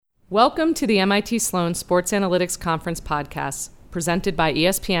Welcome to the MIT Sloan Sports Analytics Conference podcast, presented by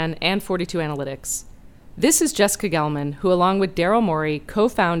ESPN and 42 Analytics. This is Jessica Gelman, who along with Daryl Morey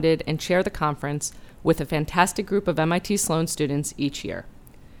co-founded and chair the conference with a fantastic group of MIT Sloan students each year.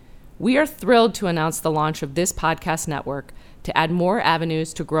 We are thrilled to announce the launch of this podcast network to add more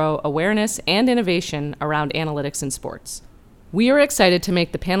avenues to grow awareness and innovation around analytics in sports. We are excited to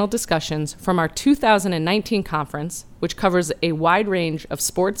make the panel discussions from our 2019 conference, which covers a wide range of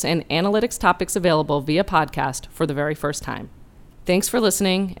sports and analytics topics available via podcast for the very first time. Thanks for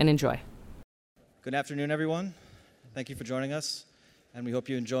listening and enjoy. Good afternoon, everyone. Thank you for joining us, and we hope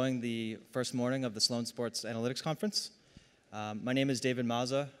you're enjoying the first morning of the Sloan Sports Analytics Conference. My name is David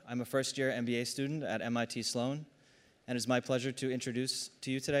Mazza. I'm a first-year MBA student at MIT Sloan, and it's my pleasure to introduce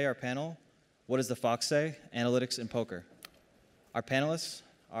to you today our panel, What Does the Fox Say? Analytics in Poker. Our panelists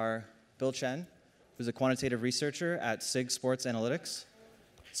are Bill Chen, who's a quantitative researcher at SIG Sports Analytics,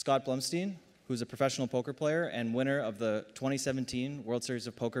 Scott Blumstein, who's a professional poker player and winner of the 2017 World Series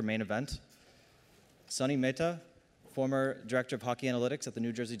of Poker main event, Sunny Mehta, former director of hockey analytics at the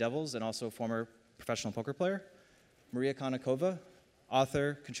New Jersey Devils and also former professional poker player, Maria Konnikova,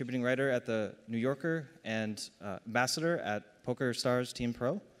 author, contributing writer at the New Yorker and ambassador at PokerStars Team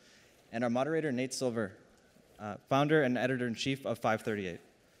Pro, and our moderator, Nate Silver, founder and editor-in-chief of FiveThirtyEight.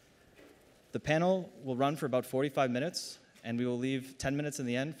 The panel will run for about 45 minutes, and we will leave 10 minutes in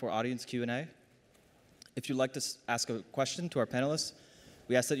the end for audience Q&A. If you'd like to ask a question to our panelists,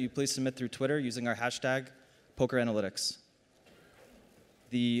 we ask that you please submit through Twitter using our hashtag PokerAnalytics.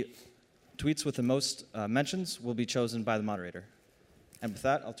 The tweets with the most mentions will be chosen by the moderator. And with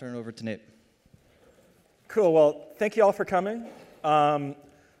that, I'll turn it over to Nate. Cool. Well, thank you all for coming.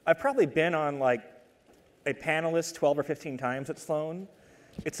 I've probably been on like a panelist 12 or 15 times at Sloan.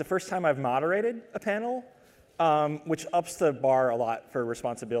 It's the first time I've moderated a panel, which ups the bar a lot for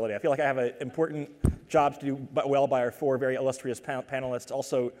responsibility. I feel like I have an important job to do well by our four very illustrious panelists.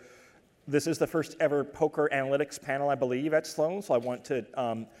 Also, this is the first ever poker analytics panel, I believe, at Sloan, so I want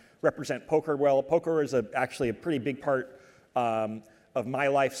to represent poker well. Poker is actually a pretty big part of my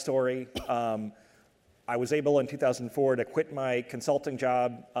life story. I was able in 2004 to quit my consulting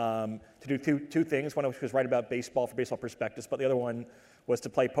job to do two things, one of which was write about baseball for Baseball Prospectus, but the other one was to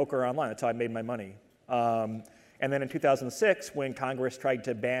play poker online. That's how I made my money. And then in 2006, when Congress tried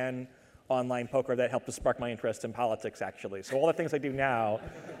to ban online poker, that helped to spark my interest in politics, actually. So all the things I do now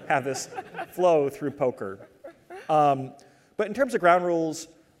have this flow through poker. But in terms of ground rules,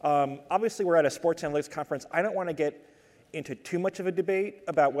 obviously we're at a sports analytics conference. I don't want to get into too much of a debate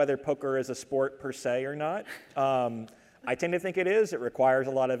about whether poker is a sport per se or not. I tend to think it is. It requires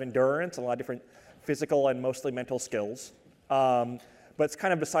a lot of endurance, a lot of different physical and mostly mental skills. But it's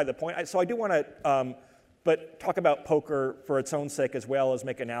kind of beside the point. So I do want to but talk about poker for its own sake as well as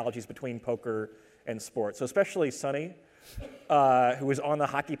make analogies between poker and sports. So especially Sunny, who was on the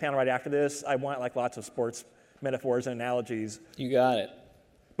hockey panel right after this. I want like lots of sports metaphors and analogies. You got it.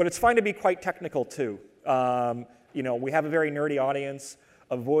 But it's fine to be quite technical too. We have a very nerdy audience.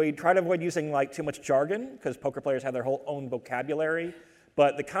 Try to avoid using like too much jargon because poker players have their whole own vocabulary,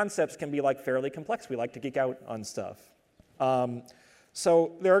 but the concepts can be like fairly complex. We like to geek out on stuff.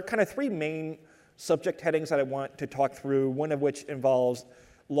 So there are kind of three main subject headings that I want to talk through, one of which involves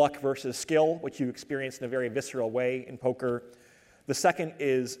luck versus skill, which you experience in a very visceral way in poker. The second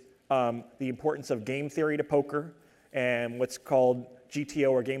is the importance of game theory to poker and what's called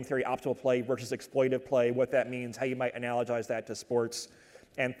GTO or game theory optimal play versus exploitive play, what that means, how you might analogize that to sports.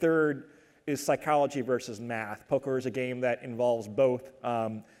 And third is psychology versus math. Poker is a game that involves both.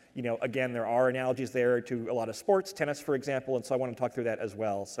 Again, there are analogies there to a lot of sports, tennis, for example, and so I want to talk through that as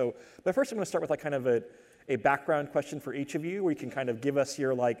well. But first I'm going to start with like kind of a background question for each of you, where you can kind of give us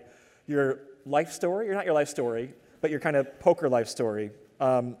your life story, or not your life story, but your kind of poker life story.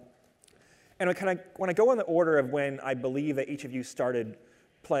 And I kind of want to go in the order of when I believe that each of you started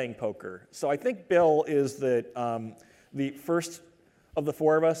playing poker. So I think Bill is the first of the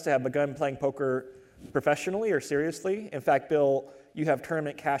four of us to have begun playing poker professionally or seriously. In fact, Bill, you have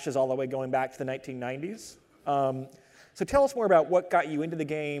tournament caches all the way going back to the 1990s. So tell us more about what got you into the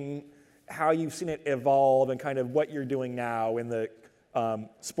game, how you've seen it evolve, and kind of what you're doing now in the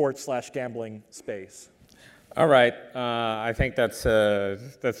sports/gambling space. All right, I think that's a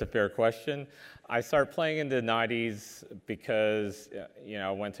fair question. I started playing in the 90s because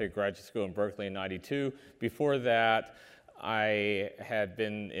I went to graduate school in Berkeley in 92. Before that, I had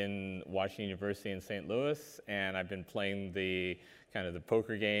been in Washington University in St. Louis, and I've been playing the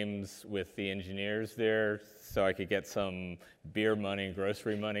poker games with the engineers there so I could get some beer money and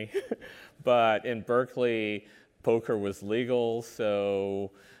grocery money. But in Berkeley, poker was legal,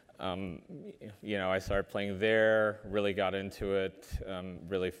 so I started playing there, really got into it,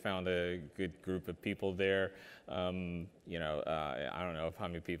 really found a good group of people there. I don't know how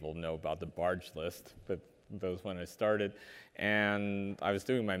many people know about the barge list, but those when I started. And I was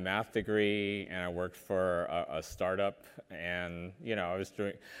doing my math degree, and I worked for a startup, and I was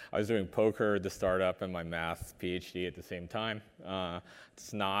doing poker, the startup, and my math PhD at the same time.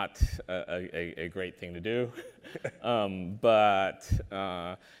 It's not a great thing to do, but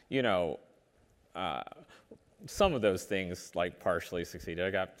some of those things partially succeeded.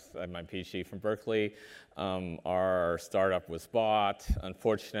 I got my PhD from Berkeley. Our startup was bought.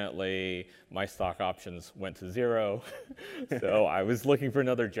 Unfortunately, my stock options went to zero. So I was looking for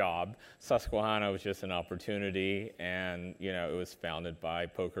another job. Susquehanna was just an opportunity, and it was founded by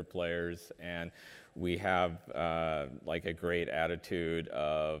poker players, and we have a great attitude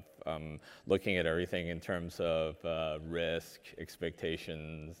of looking at everything in terms of risk,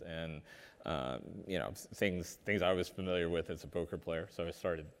 expectations, and things I was familiar with as a poker player. So I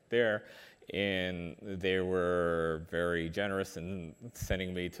started there, and they were very generous in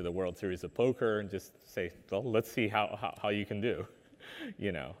sending me to the World Series of Poker and just say, well, let's see how you can do,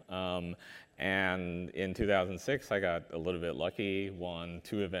 And in 2006, I got a little bit lucky, won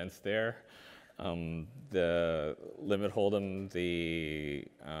 2 events there. The limit hold'em, the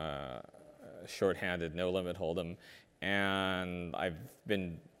shorthanded no limit hold'em, and I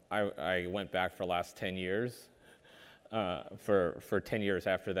went back for the last 10 years. For 10 years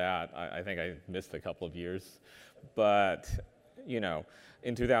after that, I think I missed a couple of years. But,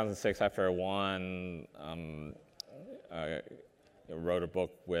 in 2006, after I won, I wrote a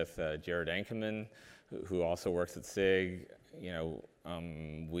book with Jared Ankerman, who also works at SIG.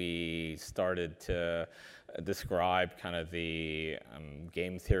 We started to describe kind of the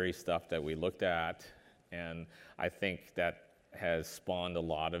game theory stuff that we looked at, and I think that has spawned a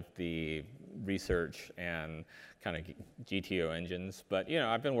lot of the research and kind of GTO engines. But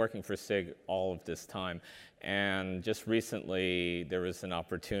I've been working for SIG all of this time, and just recently there was an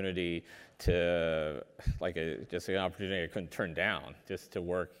opportunity to, just an opportunity I couldn't turn down, just to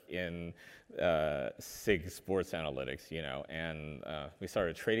work in SIG Sports Analytics, and we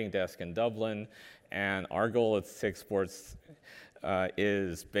started a trading desk in Dublin, and our goal at SIG Sports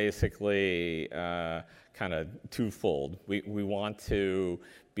is basically kind of twofold. We want to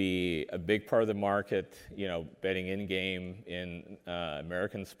be a big part of the market, betting in-game in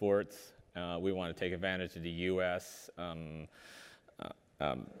American sports. We want to take advantage of the U.S.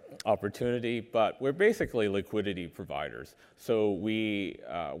 Opportunity, but we're basically liquidity providers. So we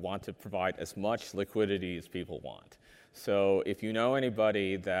want to provide as much liquidity as people want. So if you know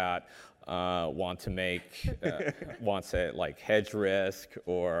anybody that wants to hedge risk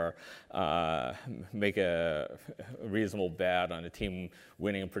or make a reasonable bet on a team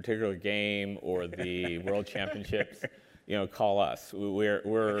winning a particular game or the World Championships, call us. We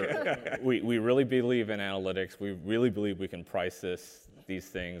really believe in analytics. We really believe we can price these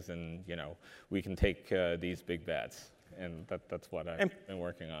things, and we can take these big bets. And that's what I've been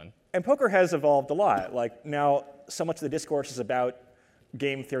working on. And poker has evolved a lot. Now, so much of the discourse is about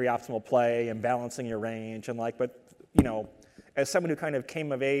game theory optimal play and balancing your range, and as someone who kind of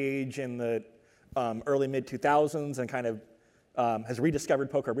came of age in the early mid-2000s and kind of has rediscovered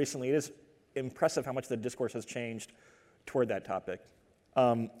poker recently, it is impressive how much the discourse has changed toward that topic.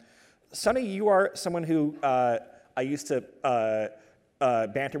 Sunny, you are someone who I used to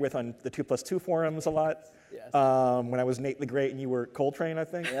banter with on the 2+2 forums a lot. Yes. When I was Nate the Great and you were Coltrane, I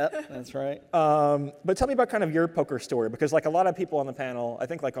think. Yep, that's right. But tell me about kind of your poker story, because a lot of people on the panel, I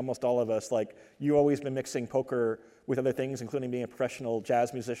think almost all of us, you always been mixing poker with other things, including being a professional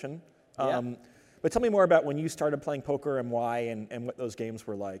jazz musician. Yeah. But tell me more about when you started playing poker and why, and what those games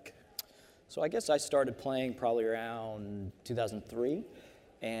were like. So I guess I started playing probably around 2003,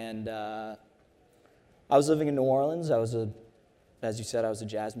 and I was living in New Orleans. As you said, I was a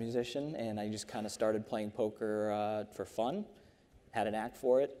jazz musician, and I just kind of started playing poker for fun, had an knack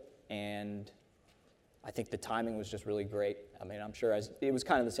for it, and I think the timing was just really great. I mean, I'm sure it was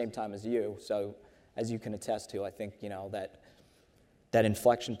kind of the same time as you, so as you can attest to, I think that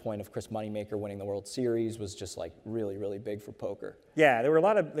inflection point of Chris Moneymaker winning the World Series was just really, really big for poker. Yeah, there were a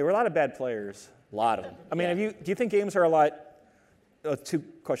lot of bad players. A lot of them. I mean, do you think games are a lot? 2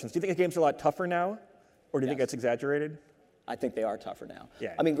 questions. Do you think the games are a lot tougher now, or do you think that's exaggerated? I think they are tougher now.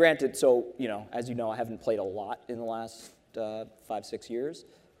 Yeah. I mean, granted, so, as you know, I haven't played a lot in the last 5-6 years,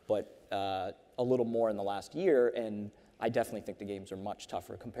 but a little more in the last year, and I definitely think the games are much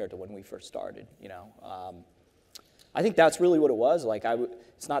tougher compared to when we first started, I think that's really what it was.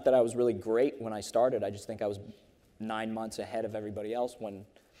 It's not that I was really great when I started. I just think I was 9 months ahead of everybody else when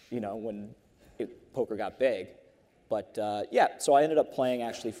when poker got big. But yeah, so I ended up playing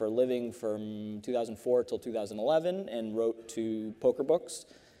actually for a living from 2004 till 2011 and wrote 2 poker books.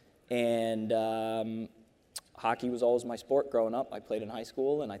 And hockey was always my sport growing up. I played in high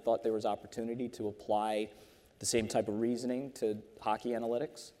school, and I thought there was opportunity to apply the same type of reasoning to hockey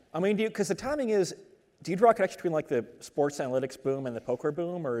analytics. I mean, because the timing is, do you draw a connection between like the sports analytics boom and the poker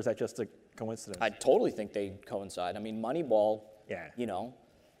boom, or is that just a coincidence? I totally think they coincide. I mean, Moneyball, Yeah.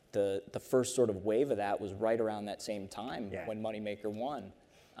 The first sort of wave of that was right around that same time Yeah. when Moneymaker won.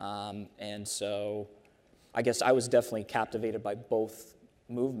 And so I guess I was definitely captivated by both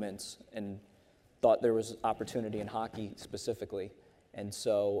movements and thought there was opportunity in hockey specifically. And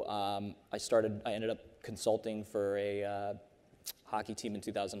so I ended up consulting for a hockey team in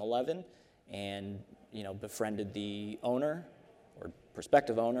 2011 and, befriended the owner or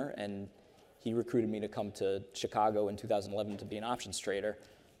prospective owner, and he recruited me to come to Chicago in 2011 to be an options trader.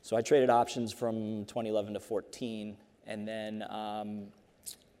 So I traded options from 2011 to 14, and then,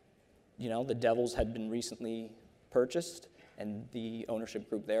 the Devils had been recently purchased, and the ownership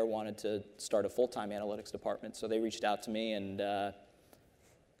group there wanted to start a full-time analytics department, so they reached out to me, and I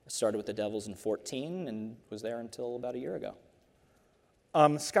started with the Devils in 14 and was there until about a year ago.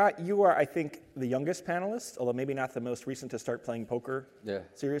 Scott, you are, I think, the youngest panelist, although maybe not the most recent to start playing poker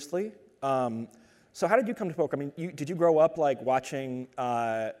seriously. So how did you come to poker? I mean, did you grow up like watching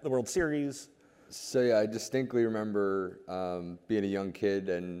the World Series? So yeah, I distinctly remember being a young kid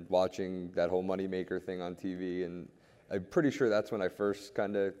and watching that whole Moneymaker thing on TV, and I'm pretty sure that's when I first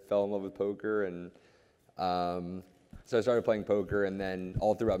kind of fell in love with poker. And so I started playing poker, and then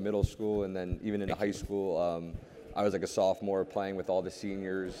all throughout middle school, and then even into high school, I was like a sophomore playing with all the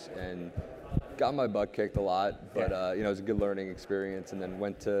seniors, and got my butt kicked a lot, but it was a good learning experience. And then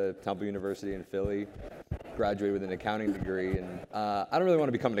went to Temple University in Philly, graduated with an accounting degree, and I don't really want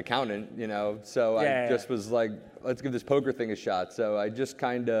to become an accountant, so I just was like, let's give this poker thing a shot. So I just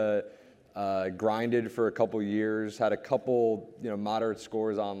kind of grinded for a couple years, had a couple moderate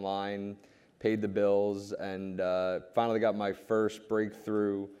scores online, paid the bills, and finally got my first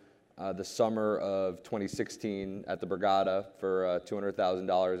breakthrough the summer of 2016 at the Borgata for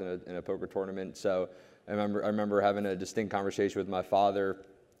 $200,000 in a poker tournament. So I remember having a distinct conversation with my father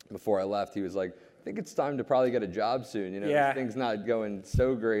before I left. He was like, I think it's time to probably get a job soon. This thing's not going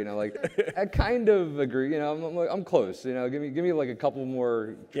so great. And I'm like, I kind of agree. I'm close. Give me like a couple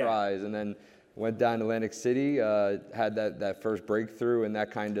more tries. And then went down to Atlantic City, had that first breakthrough, and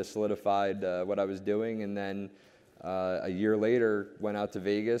that kind of solidified what I was doing. And then a year later, went out to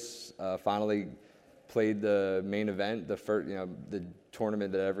Vegas, finally played the main event, the first, the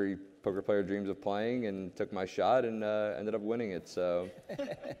tournament that every poker player dreams of playing, and took my shot and ended up winning it. So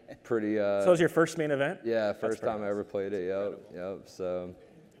pretty. So it was your first main event? Yeah, first time I ever played it. Yep. So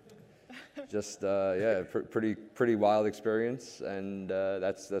just pretty wild experience, and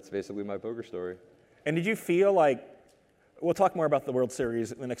that's basically my poker story. And did you feel like, we'll talk more about the World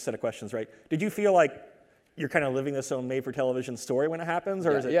Series in the next set of questions, right? Did you feel like you're kind of living this own made-for-television story when it happens,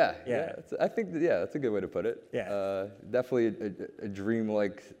 or is it? Yeah. I think that's a good way to put it. Yeah. Definitely a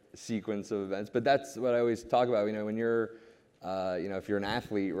dream-like sequence of events, but that's what I always talk about. When you're, if you're an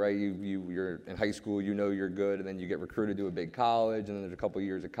athlete, right? You're in high school, you're good, and then you get recruited to a big college, and then there's a couple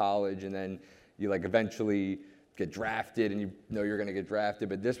years of college, and then you eventually get drafted, and you're going to get drafted.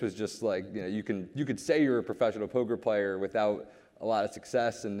 But this was just like, you could say you're a professional poker player without a lot of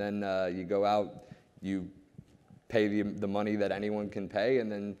success, and then you go out, you pay the money that anyone can pay,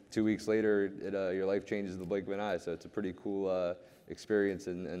 and then 2 weeks later, your life changes in the blink of an eye. So it's a pretty cool experience,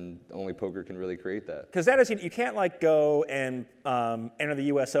 and only poker can really create that. Because that is, you can't go and enter the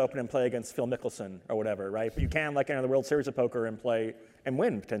U.S. Open and play against Phil Mickelson or whatever, right? But you can enter the World Series of Poker and play and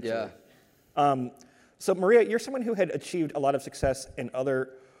win potentially. Yeah. So Maria, you're someone who had achieved a lot of success in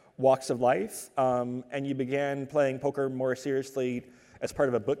other walks of life, and you began playing poker more seriously as part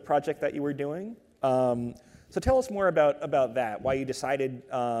of a book project that you were doing. So tell us more about that, why you decided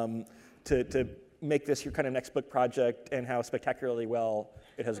to make this your kind of next book project, and how spectacularly well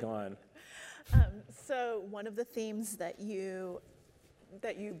it has gone. So one of the themes that you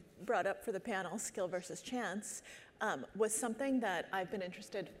brought up for the panel, skill versus chance, was something that I've been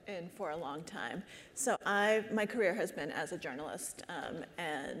interested in for a long time. So my career has been as a journalist,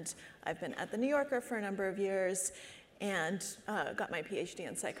 and I've been at The New Yorker for a number of years, and got my PhD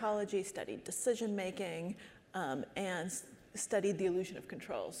in psychology, studied decision making, and studied the illusion of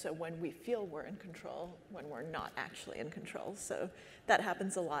control. So when we feel we're in control, when we're not actually in control. So that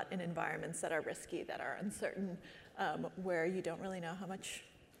happens a lot in environments that are risky, that are uncertain, where you don't really know how much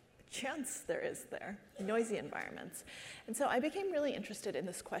chance there is there, noisy environments. And so I became really interested in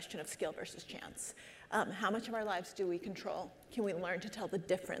this question of skill versus chance. How much of our lives do we control? Can we learn to tell the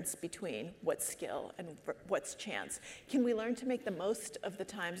difference between what's skill and what's chance? Can we learn to make the most of the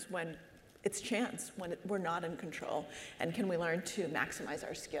times when it's chance, when we're not in control? And can we learn to maximize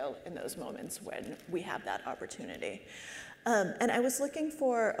our skill in those moments when we have that opportunity? And I was looking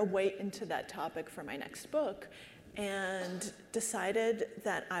for a way into that topic for my next book, and decided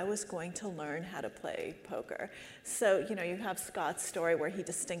that I was going to learn how to play poker. So, you know, you have Scott's story where he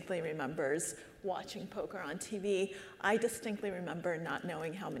distinctly remembers watching poker on TV. I distinctly remember not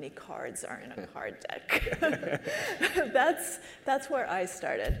knowing how many cards are in a card deck. That's where I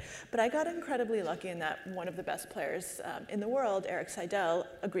started. But I got incredibly lucky in that one of the best players in the world, Eric Seidel,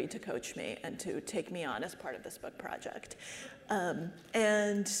 agreed to coach me and to take me on as part of this book project.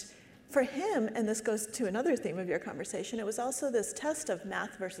 And for him, and this goes to another theme of your conversation, it was also this test of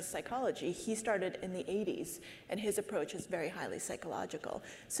math versus psychology. He started in the 80s, and his approach is very highly psychological.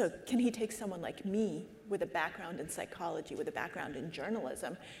 So can he take someone like me with a background in psychology, with a background in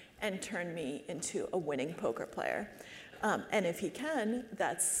journalism, and turn me into a winning poker player? And if he can,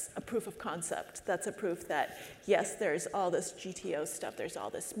 that's a proof of concept. That's a proof that, yes, there's all this GTO stuff, there's all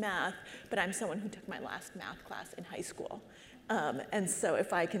this math, but I'm someone who took my last math class in high school. And so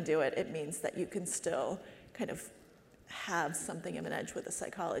if I can do it, it means that you can still kind of have something of an edge with the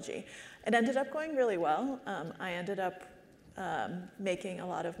psychology. It ended up going really well. I ended up making a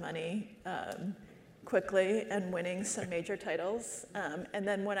lot of money quickly and winning some major titles. And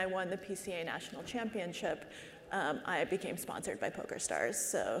then when I won the PCA National Championship, I became sponsored by PokerStars.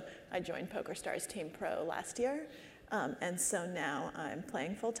 So I joined PokerStars Team Pro last year. And so now I'm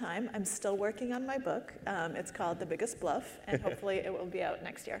playing full time. I'm still working on my book. It's called The Biggest Bluff, and hopefully it will be out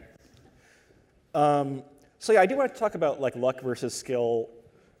next year. So yeah, I do want to talk about like luck versus skill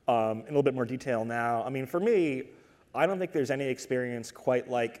in a little bit more detail now. I mean, for me, I don't think there's any experience quite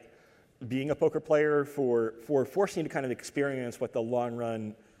like being a poker player for forcing you to kind of experience what the long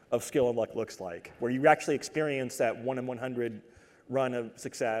run of skill and luck looks like, where you actually experience that 1 in 100 run of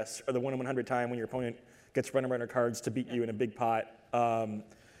success, or the 1 in 100 time when your opponent gets runner cards to beat you in a big pot.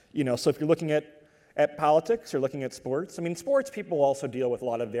 You know, so if you're looking at politics or looking at sports, I mean, sports people also deal with a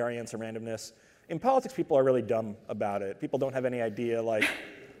lot of variance and randomness. In politics, people are really dumb about it. People don't have any idea like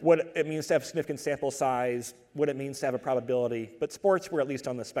what it means to have a significant sample size, what it means to have a probability. But sports, we're at least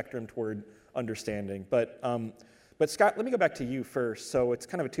on the spectrum toward understanding. But Scott, let me go back to you first. So it's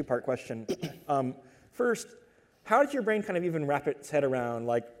kind of a two-part question. First, how did your brain kind of even wrap its head around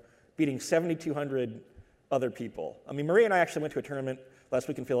like beating 7,200 other people? I mean, Maria and I actually went to a tournament last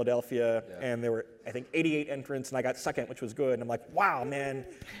week in Philadelphia, and there were, I think, 88 entrants, and I got second, which was good. And I'm like, wow, man,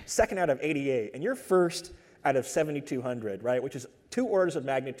 second out of 88. And you're first out of 7,200, right? Which is 2 orders of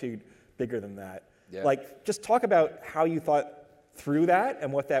magnitude bigger than that. Yeah. Like, just talk about how you thought through that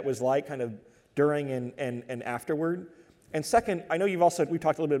and what that was like kind of during and afterward. And second, I know we've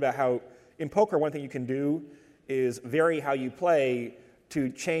talked a little bit about how in poker, one thing you can do is vary how you play to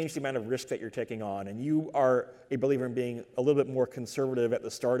change the amount of risk that you're taking on. And you are a believer in being a little bit more conservative at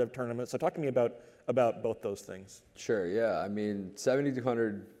the start of tournaments. So talk to me about both those things. Sure, yeah. I mean,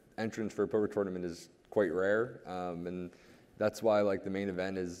 7,200 entrants for a poker tournament is quite rare. And that's why like the main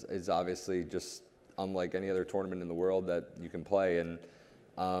event is obviously just unlike any other tournament in the world that you can play. And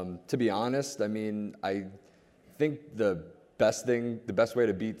to be honest, I mean, I think the best way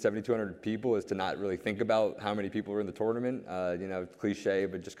to beat 7,200 people is to not really think about how many people are in the tournament. You know, cliche,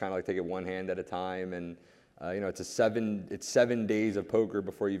 but just kind of like take it one hand at a time. And you know, it's 7 days of poker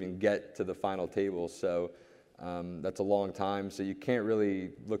before you even get to the final table. So that's a long time. So you can't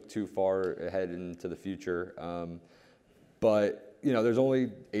really look too far ahead into the future. But you know, there's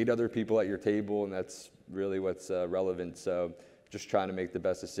only 8 other people at your table, and that's really what's relevant. So just trying to make the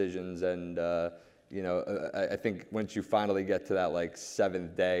best decisions. And you know, I think once you finally get to that like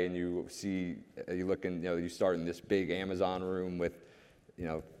 7th day and you start in this big Amazon room with, you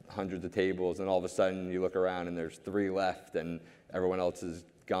know, hundreds of tables, and all of a sudden you look around and there's 3 left and everyone else is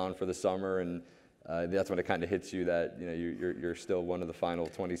gone for the summer, and that's when it kind of hits you that, you know, you're still one of the final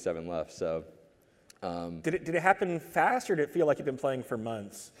 27 left. So. Did it happen fast, or did it feel like you've been playing for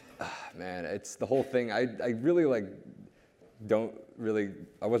months? Man, it's the whole thing. I really like.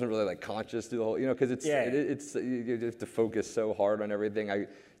 I wasn't really like conscious through the whole, you know, because you have to focus so hard on everything. I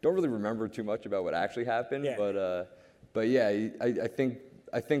don't really remember too much about what actually happened, but yeah, I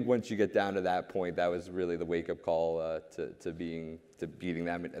think once you get down to that point, that was really the wake up call to beating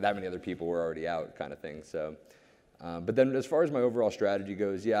that many other people were already out, kind of thing. So, but then as far as my overall strategy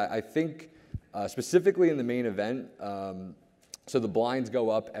goes, yeah, I think specifically in the main event. So the blinds go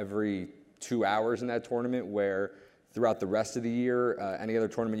up every 2 hours in that tournament, where throughout the rest of the year, any other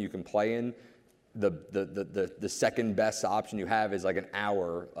tournament you can play in, the second best option you have is like an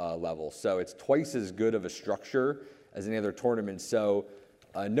hour level. So it's twice as good of a structure as any other tournament. So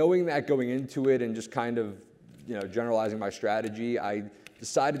knowing that going into it and just kind of, generalizing my strategy, I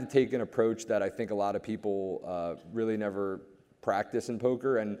decided to take an approach that I think a lot of people really never practice in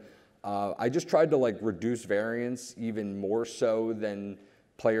poker. And I just tried to like reduce variance even more so than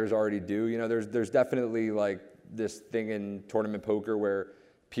players already do. There's definitely like this thing in tournament poker where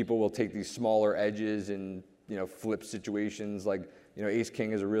people will take these smaller edges and flip situations. Like ace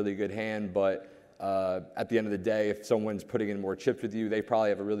king is a really good hand, but at the end of the day, if someone's putting in more chips with you, they probably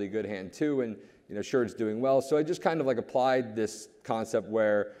have a really good hand too, and sure, it's doing well. So I just kind of like applied this concept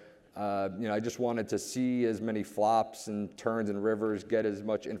where I just wanted to see as many flops and turns and rivers, get as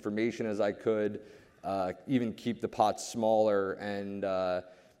much information as I could, even keep the pots smaller. And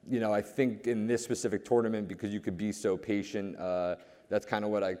I think in this specific tournament, because you could be so patient, that's kind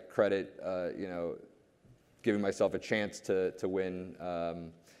of what I credit, giving myself a chance to win.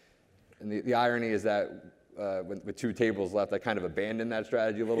 And the irony is that with 2 tables left, I kind of abandoned that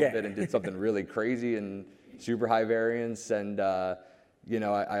strategy a little bit and did something really crazy and super high variance. And I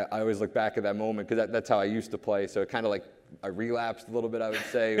always look back at that moment because that's how I used to play. So it kind of like I relapsed a little bit, I would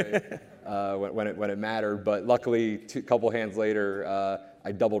say, when it mattered. But luckily, a couple hands later,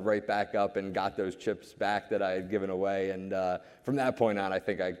 I doubled right back up and got those chips back that I had given away. And from that point on, I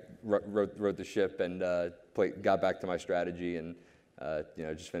think I wrote the ship and got back to my strategy and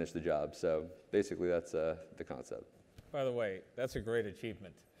just finished the job. So basically, that's the concept. By the way, that's a great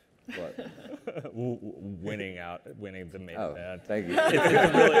achievement. What? winning the main event. Thank you.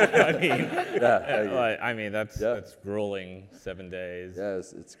 That's grueling 7 days. Yeah,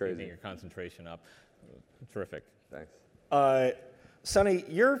 it's crazy. Keeping your concentration up. Terrific. Thanks. Sunny,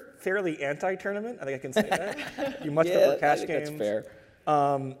 you're fairly anti-tournament. I think I can say that. You much prefer cash games. That's fair.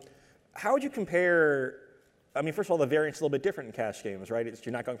 How would you compare? I mean, first of all, the variance is a little bit different in cash games, right?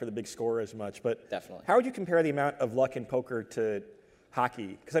 You're not going for the big score as much. But definitely. How would you compare the amount of luck in poker to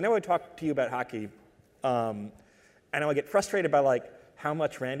hockey? Because I know I talked to you about hockey, and I get frustrated by like how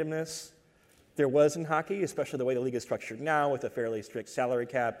much randomness there was in hockey, especially the way the league is structured now with a fairly strict salary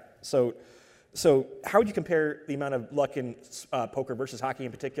cap. So how would you compare the amount of luck in poker versus hockey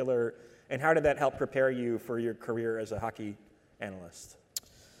in particular, and how did that help prepare you for your career as a hockey analyst?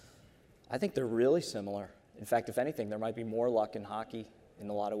 I think they're really similar. In fact, if anything, there might be more luck in hockey in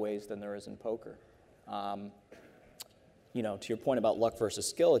a lot of ways than there is in poker. To your point about luck versus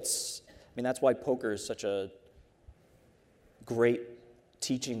skill, that's why poker is such a great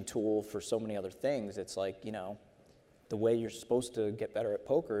teaching tool for so many other things. It's like, the way you're supposed to get better at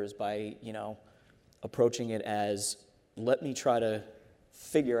poker is by, approaching it as, let me try to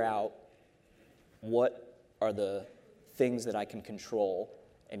figure out what are the things that I can control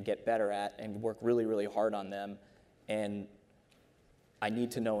and get better at and work really, really hard on them. And I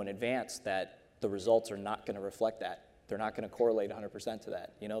need to know in advance that the results are not going to reflect that. They're not going to correlate 100% to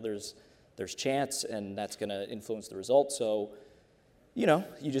that. There's chance, and that's going to influence the results. So, you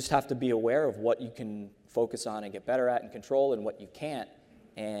just have to be aware of what you can focus on and get better at and control and what you can't.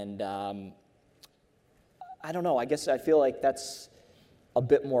 And I don't know, I guess I feel like that's a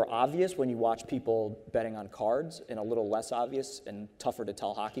bit more obvious when you watch people betting on cards, and a little less obvious and tougher to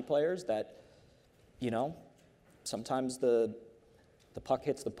tell hockey players that, sometimes the puck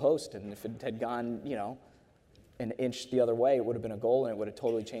hits the post, and if it had gone, an inch the other way, it would have been a goal, and it would have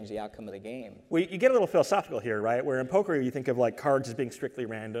totally changed the outcome of the game. Well, you get a little philosophical here, right? Where in poker you think of like cards as being strictly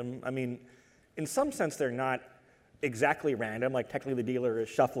random. I mean, in some sense they're not exactly random. Like technically the dealer is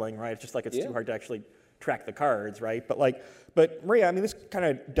shuffling, right? It's just like it's too hard to actually track the cards, right? But Maria, this kind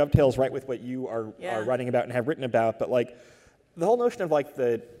of dovetails right with what you are writing about and have written about. But like the whole notion of like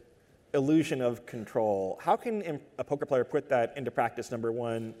the illusion of control. How can a poker player put that into practice? Number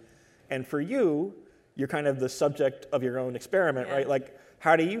one, and for you, you're kind of the subject of your own experiment, right? Like,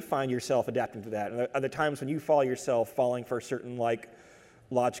 how do you find yourself adapting to that? And are there times when you find yourself falling for certain like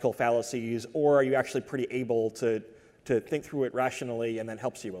logical fallacies, or are you actually pretty able to think through it rationally, and that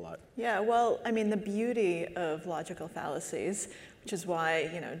helps you a lot? Yeah, well, the beauty of logical fallacies, which is why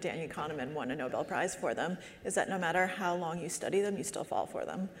Daniel Kahneman won a Nobel Prize for them, is that no matter how long you study them, you still fall for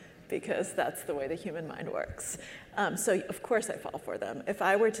them. because that's the way the human mind works. So of course I fall for them. If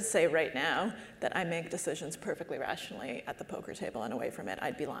I were to say right now that I make decisions perfectly rationally at the poker table and away from it,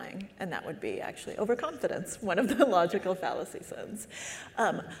 I'd be lying. And that would be actually overconfidence, one of the logical fallacy sins.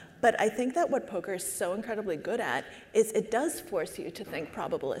 But I think that what poker is so incredibly good at is it does force you to think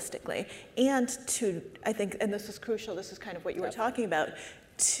probabilistically and to, I think, and this is crucial, this is kind of what you were talking about,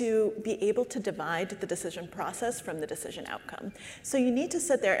 to be able to divide the decision process from the decision outcome. So you need to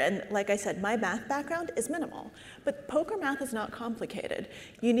sit there, and like I said, my math background is minimal, but poker math is not complicated.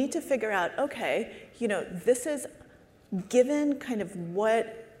 You need to figure out, okay, this is, given kind of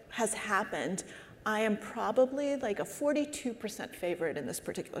what has happened, I am probably like a 42% favorite in this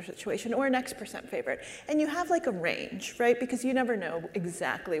particular situation, or an X% favorite. And you have like a range, right? Because you never know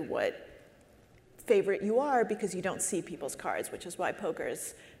exactly what favorite you are because you don't see people's cards, which is why poker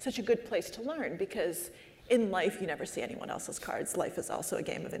is such a good place to learn, because in life you never see anyone else's cards. Life is also a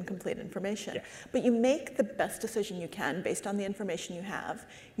game of incomplete information. Yeah. But you make the best decision you can based on the information you have.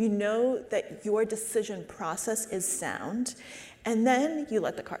 You know that your decision process is sound, and then you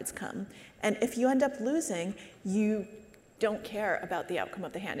let the cards come. And if you end up losing, you don't care about the outcome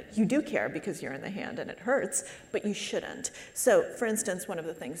of the hand. You do care because you're in the hand and it hurts, but you shouldn't. So for instance, one of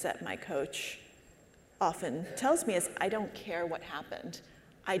the things that my coach often tells me is, I don't care what happened.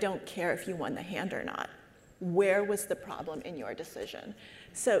 I don't care if you won the hand or not. Where was the problem in your decision?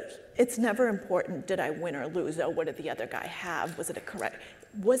 So it's never important, did I win or lose? Oh, what did the other guy have? Was it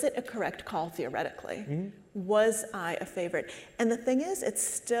a correct call theoretically? Mm-hmm. Was I a favorite? And the thing is, it's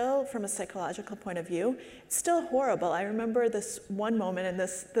still, from a psychological point of view, it's still horrible. I remember this one moment, and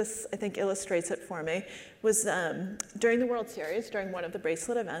this I think illustrates it for me, was during the World Series, during one of the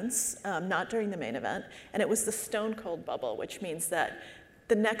bracelet events, not during the main event, and it was the stone cold bubble, which means that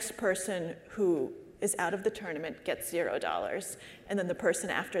the next person who is out of the tournament gets $0, and then the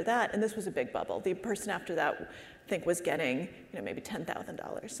person after that, and this was a big bubble, the person after that I think was getting maybe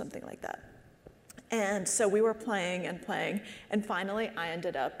 $10,000, something like that. And so we were playing, and finally I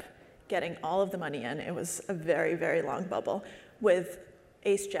ended up getting all of the money in. It was a very, very long bubble with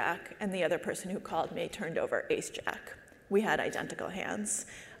ace-jack, and the other person who called me turned over ace-jack. We had identical hands,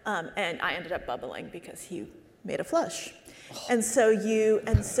 and I ended up bubbling because he made a flush. Oh. And so you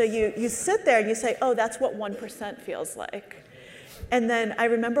sit there and you say, oh, that's what 1% feels like. And then I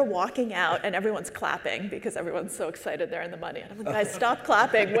remember walking out, and everyone's clapping because everyone's so excited they're in the money. And I'm like, guys, stop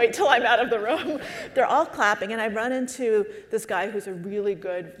clapping. Wait till I'm out of the room. They're all clapping. And I run into this guy who's a really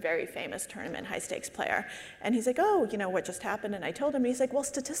good, very famous tournament high-stakes player. And he's like, oh, what just happened? And I told him, and he's like, well,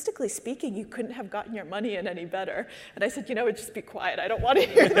 statistically speaking, you couldn't have gotten your money in any better. And I said, just be quiet. I don't want to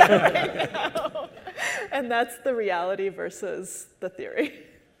hear that right now. And that's the reality versus the theory.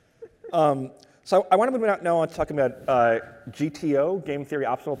 So I want to move out now on talking about GTO, game theory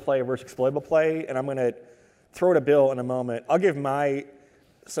optimal play versus exploitable play, and I'm going to throw it to Bill in a moment. I'll give my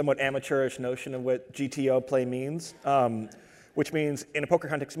somewhat amateurish notion of what GTO play means, which means in a poker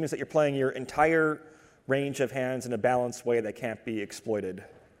context, it means that you're playing your entire range of hands in a balanced way that can't be exploited.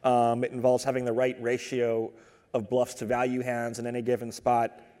 It involves having the right ratio of bluffs to value hands in any given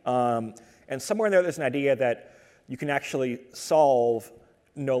spot, and somewhere in there's an idea that you can actually solve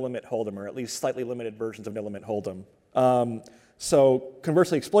no-limit hold'em, or at least slightly limited versions of no-limit hold'em. So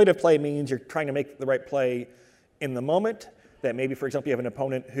conversely, exploitive play means you're trying to make the right play in the moment, that maybe, for example, you have an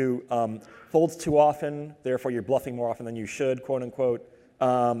opponent who folds too often, therefore you're bluffing more often than you should, quote unquote.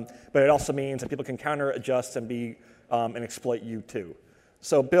 But it also means that people can counter-adjust and exploit you too.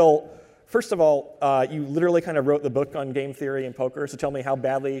 So Bill, first of all, you literally kind of wrote the book on game theory and poker, so tell me how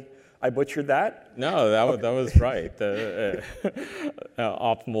badly I butchered that? No, that was right. The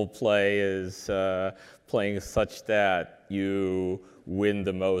optimal play is playing such that you win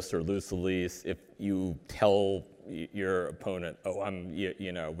the most or lose the least if you tell your opponent, oh, I'm,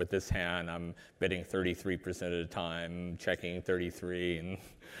 with this hand, I'm betting 33% of the time, checking 33, and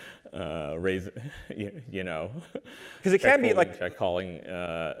raise, because it can be like check calling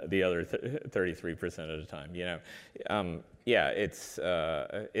the other 33% of the time. Yeah, it's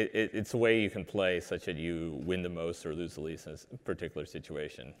a way you can play such that you win the most or lose the least in a particular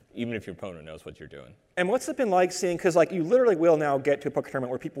situation, even if your opponent knows what you're doing. And what's it been like seeing, because you literally will now get to a poker tournament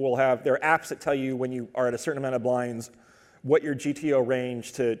where people will have their apps that tell you when you are at a certain amount of blinds what your GTO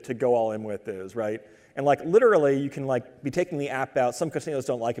range to go all in with is, right? And literally you can be taking the app out. Some casinos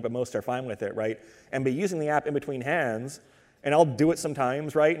don't like it, but most are fine with it, right? And be using the app in between hands, and I'll do it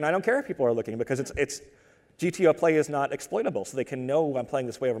sometimes, right? And I don't care if people are looking because it's GTO play is not exploitable, so they can know I'm playing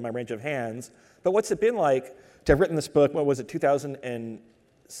this way over my range of hands. But what's it been like to have written this book? What was it,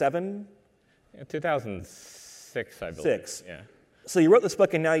 2007? Yeah, 2006, I believe. 6. Yeah. So you wrote this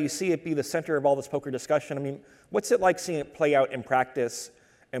book, and now you see it be the center of all this poker discussion. I mean, what's it like seeing it play out in practice,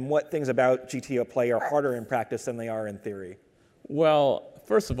 and what things about GTO play are harder in practice than they are in theory? Well,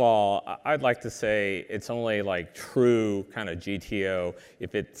 first of all, I'd like to say it's only like true kind of GTO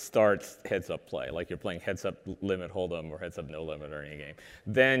if it starts heads-up play, like you're playing heads-up limit hold'em or heads-up no limit or any game.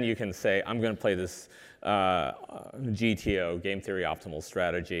 Then you can say, I'm going to play this GTO, game theory optimal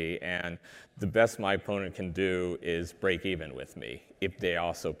strategy, and the best my opponent can do is break even with me if they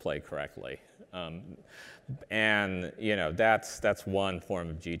also play correctly. And that's one form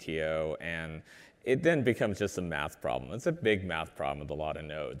of GTO, and it then becomes just a math problem. It's a big math problem with a lot of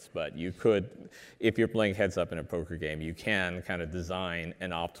nodes, but you could, if you're playing heads up in a poker game, you can kind of design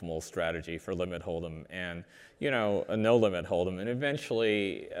an optimal strategy for limit hold'em and a no limit hold'em, and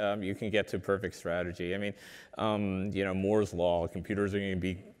eventually you can get to a perfect strategy. I mean, Moore's law, computers are going to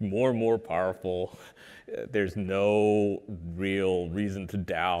be more and more powerful. There's no real reason to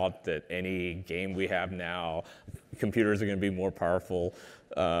doubt that any game we have now, computers are going to be more powerful.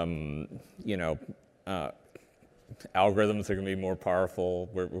 Algorithms are going to be more powerful.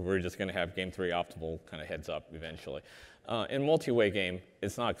 We're just going to have game theory optimal kind of heads up eventually. In multi-way game,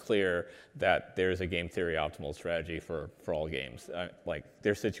 it's not clear that there's a game theory optimal strategy for all games. Like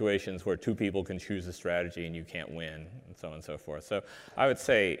there's situations where two people can choose a strategy and you can't win, and so on and so forth. So I would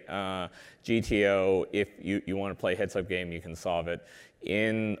say GTO, if you want to play heads-up game, you can solve it.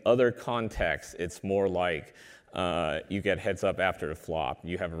 In other contexts, it's more like you get heads up after the flop.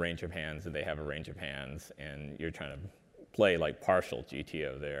 You have a range of hands and they have a range of hands, and you're trying to play like partial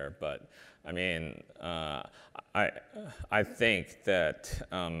GTO there. But I mean, I think that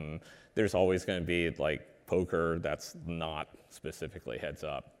there's always going to be like poker that's not specifically heads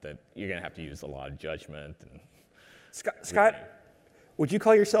up, that you're going to have to use a lot of judgment. And Scott, would you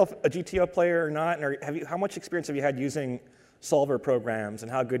call yourself a GTO player or not? And how much experience have you had using solver programs,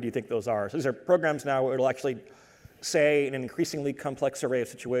 and how good do you think those are? So these are programs now where it'll actually say in an increasingly complex array of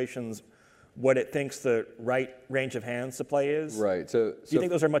situations what it thinks the right range of hands to play is. Right. So do you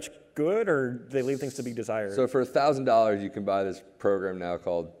think those are much good, or do they leave things to be desired? So for $1,000, you can buy this program now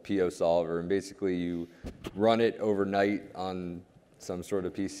called PO Solver, and basically you run it overnight on some sort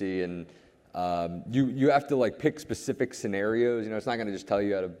of PC, and you have to like pick specific scenarios. It's not going to just tell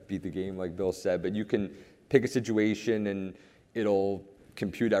you how to beat the game like Bill said, but you can pick a situation and it'll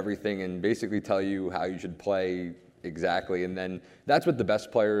compute everything and basically tell you how you should play exactly. And then that's what the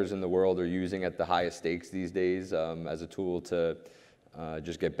best players in the world are using at the highest stakes these days as a tool to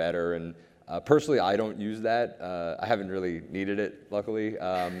just get better. And personally, I don't use that. I haven't really needed it, luckily.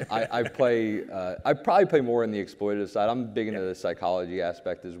 I probably play more on the exploitative side. I'm big into the psychology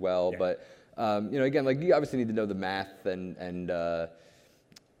aspect as well. But again, like you obviously need to know the math and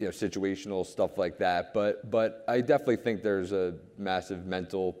situational stuff like that. But I definitely think there's a massive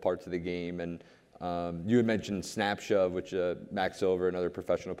mental part to the game. And you had mentioned Snapshove, which Max Silver, another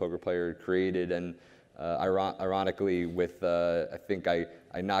professional poker player, created. And ironically, with I think I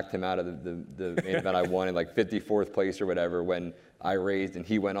knocked him out of the main event. I won in like 54th place or whatever when I raised and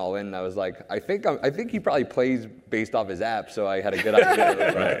he went all in. And I was like, I think he probably plays based off his app, so I had a good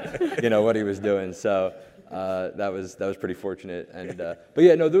idea of what he was doing. So that was pretty fortunate. And but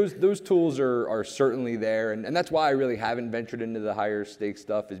yeah, no, those tools are certainly there, and that's why I really haven't ventured into the higher stakes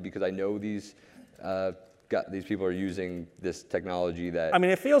stuff, is because I know these people are using this technology that. I mean,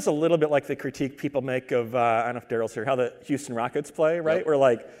 it feels a little bit like the critique people make of I don't know if Daryl's here, how the Houston Rockets play, right? Yep.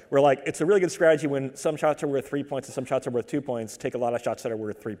 We're like it's a really good strategy when some shots are worth 3 points and some shots are worth 2 points. Take a lot of shots that are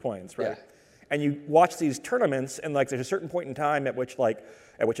worth 3 points, right? Yeah. And you watch these tournaments, and like there's a certain point in time at which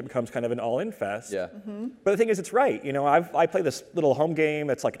it becomes kind of an all-in fest. Yeah. Mm-hmm. But the thing is, it's right. I play this little home game.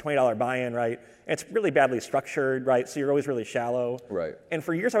 It's like a $20 buy-in, right? And it's really badly structured, right? So you're always really shallow. Right. And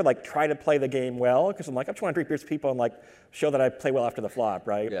for years, I would try to play the game well, because I'm just want to drink people and show that I play well after the flop,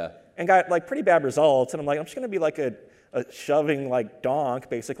 right? Yeah. And got pretty bad results. And I'm just going to be a shoving donk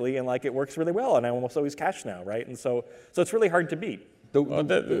basically, and it works really well. And I almost always cash now, right? And so it's really hard to beat.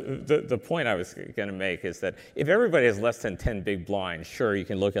 The point I was going to make is that if everybody has less than 10 big blinds, sure, you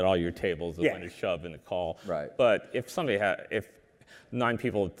can look at all your tables and when to shove and to call. Right. But if 9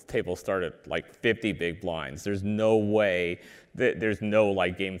 people at the table start at 50 big blinds, there's no way there's no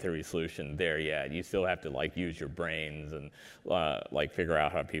game theory solution there yet. You still have to use your brains and figure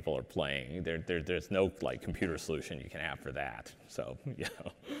out how people are playing. There's no computer solution you can have for that. So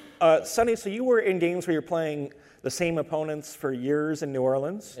Sunny, so you were in games where you're playing the same opponents for years in New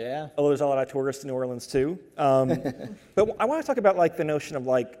Orleans. Yeah. Although there's a lot of tourists in New Orleans too. But I want to talk about the notion of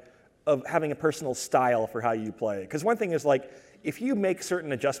having a personal style for how you play. Because one thing is if you make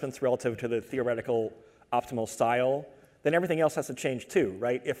certain adjustments relative to the theoretical optimal style, then everything else has to change too,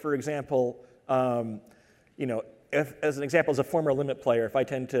 right? If, for example, if, as an example, as a former limit player, if I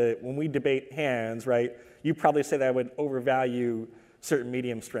tend to, when we debate hands, right, you probably say that I would overvalue certain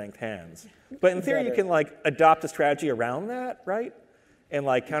medium strength hands. But in theory, you can like adopt a strategy around that, right? And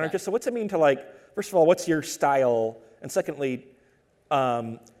like counter just, so what's it mean to like, first of all, what's your style? And secondly,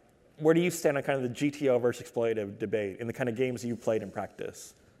 where do you stand on kind of the GTO versus exploitative debate in the kind of games you played in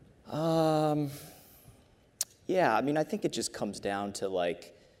practice? Yeah, I mean, I think it just comes down to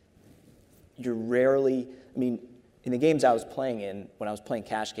like, you're rarely, I mean, in the games I was playing in, when I was playing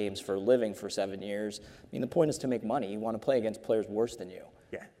cash games for a living for 7 years, I mean, the point is to make money. You want to play against players worse than you.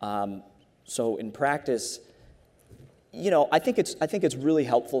 Yeah. So in practice, I think it's really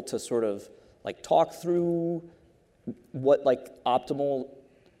helpful to sort of like talk through what like optimal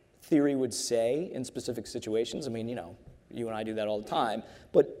theory would say in specific situations. I mean, you and I do that all the time,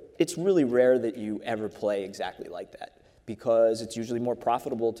 but it's really rare that you ever play exactly like that because it's usually more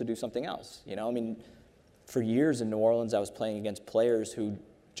profitable to do something else. I mean, for years in New Orleans, I was playing against players who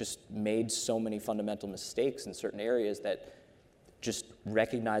just made so many fundamental mistakes in certain areas that just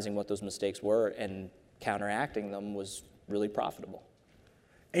recognizing what those mistakes were and counteracting them was really profitable.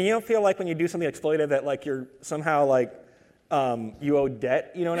 And you don't feel like when you do something exploitative that like you're somehow like you owe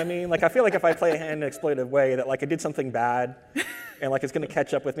debt, you know what I mean? Like I feel like if I play a hand in an exploitative way that like I did something bad and like it's going to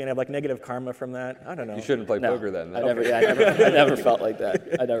catch up with me and I have like negative karma from that. I don't know. You shouldn't play poker then. I never felt like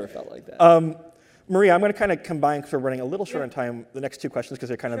that. I never felt like that. Maria, I'm going to kind of combine, because we're running a little short on time, the next two questions because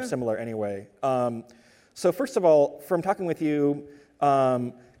they're kind of similar anyway. So first of all, from talking with you,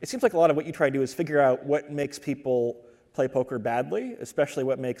 it seems like a lot of what you try to do is figure out what makes people play poker badly, especially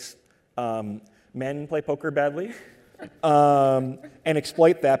what makes men play poker badly, and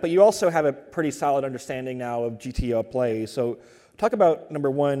exploit that. But you also have a pretty solid understanding now of GTO play. So talk about,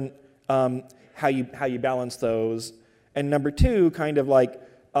 number one, how you balance those, and number two, kind of like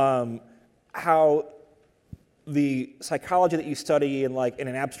how the psychology that you study in like in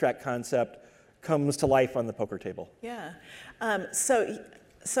an abstract concept comes to life on the poker table. Yeah.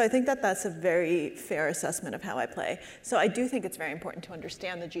 So I think that that's a very fair assessment of how I play. So I do think it's very important to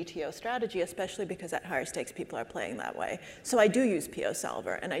understand the GTO strategy, especially because at higher stakes people are playing that way. So I do use PO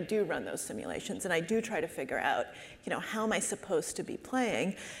Solver and I do run those simulations and I do try to figure out, how am I supposed to be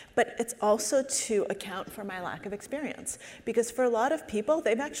playing? But it's also to account for my lack of experience. Because for a lot of people,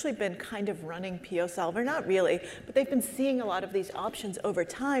 they've actually been kind of running PO Solver, not really, but they've been seeing a lot of these options over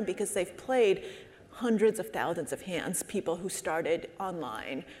time because they've played hundreds of thousands of hands, people who started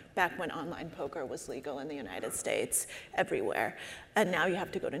online back when online poker was legal in the United States, everywhere. And now you have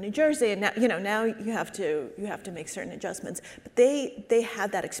to go to New Jersey, and now you have to make certain adjustments. But they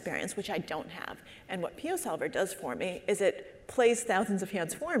had that experience, which I don't have. And what PO Solver does for me is it plays thousands of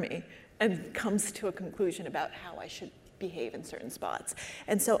hands for me and comes to a conclusion about how I should behave in certain spots.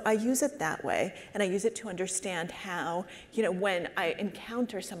 And so I use it that way, and I use it to understand how, when I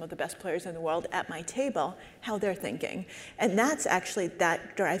encounter some of the best players in the world at my table, how they're thinking. And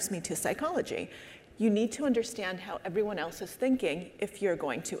that drives me to psychology. You need to understand how everyone else is thinking if you're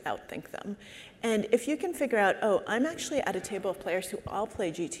going to outthink them. And if you can figure out, I'm actually at a table of players who all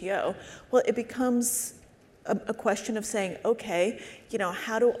play GTO, well, it becomes a question of saying, okay,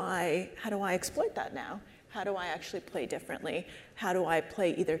 how do I exploit that now? How do I actually play differently? How do I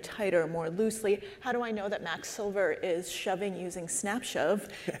play either tighter or more loosely? How do I know that Max Silver is shoving using snap shove?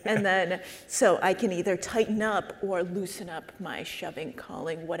 And then, so I can either tighten up or loosen up my shoving,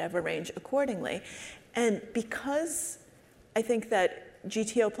 calling, whatever range accordingly. And because I think that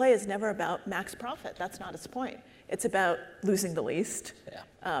GTO play is never about max profit, that's not its point. It's about losing the least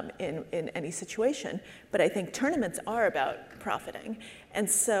in any situation. But I think tournaments are about profiting. And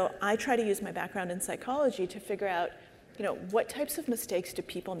so I try to use my background in psychology to figure out, what types of mistakes do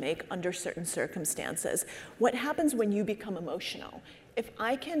people make under certain circumstances? What happens when you become emotional? If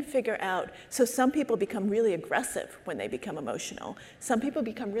I can figure out, so some people become really aggressive when they become emotional. Some people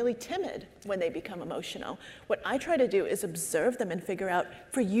become really timid when they become emotional. What I try to do is observe them and figure out,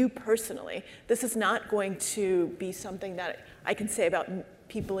 for you personally, this is not going to be something that I can say about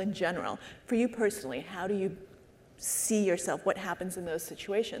people in general. For you personally, how do you see yourself? What happens in those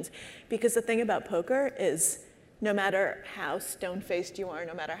situations? Because the thing about poker is, no matter how stone-faced you are,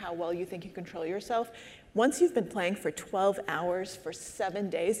 no matter how well you think you control yourself, once you've been playing for 12 hours for 7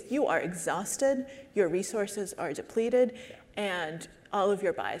 days, you are exhausted, your resources are depleted, and all of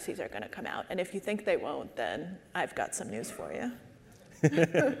your biases are going to come out. And if you think they won't, then I've got some news for you.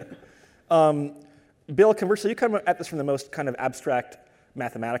 Bill, conversely, you come at this from the most kind of abstract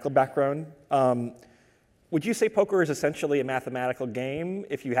mathematical background. Would you say poker is essentially a mathematical game?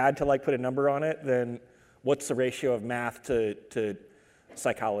 If you had to put a number on it, then what's the ratio of math to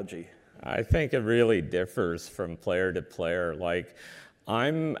psychology? I think it really differs from player to player. Like,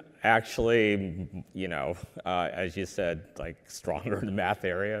 I'm actually, as you said, like stronger in the math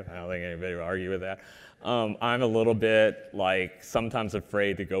area. I don't think anybody would argue with that. I'm a little bit like sometimes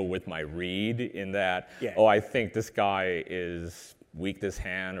afraid to go with my read in that, I think this guy is weak this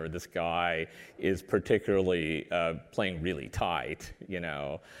hand, or this guy is particularly playing really tight,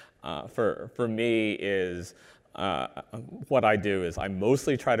 For me is, what I do is I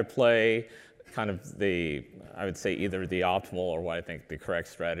mostly try to play kind of I would say either the optimal or what I think the correct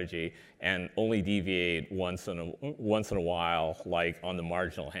strategy, and only deviate once in a while, like on the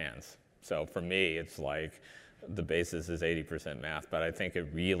marginal hands. So for me, it's like the basis is 80% math, but I think it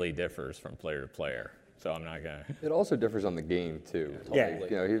really differs from player to player. So I'm not gonna. It also differs on the game too. Yeah.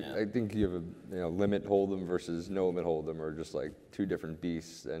 Like, I think you have a limit hold'em versus no limit hold'em are just like two different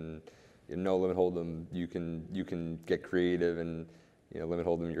beasts. And no limit hold'em, you can get creative, and limit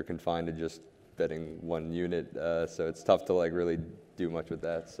hold'em, you're confined to just betting one unit. So it's tough to like really do much with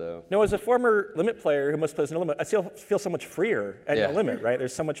that. So no, as a former limit player who most plays no limit, I still feel so much freer at no limit, right?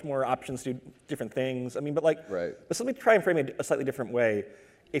 There's so much more options to do different things. I mean, but like, but let me try and frame it a slightly different way.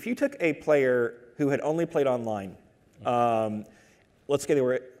 If you took a player who had only played online, let's say they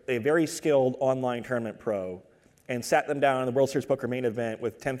were a very skilled online tournament pro, and sat them down in the World Series Poker main event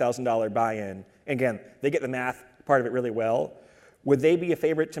with $10,000 buy-in, again, they get the math part of it really well, would they be a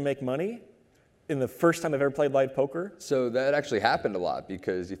favorite to make money in the first time they've ever played live poker? So that actually happened a lot,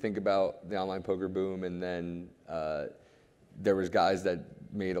 because you think about the online poker boom, and then there was guys that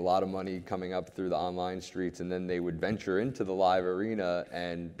made a lot of money coming up through the online streets, and then they would venture into the live arena,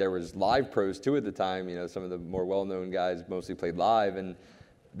 and there was live pros too at the time. Some of the more well-known guys mostly played live, and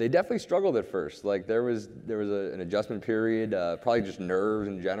they definitely struggled at first. Like there was an adjustment period, probably just nerves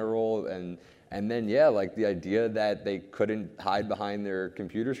in general, and then like the idea that they couldn't hide behind their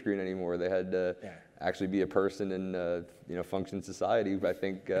computer screen anymore. They had to actually be a person in function society. I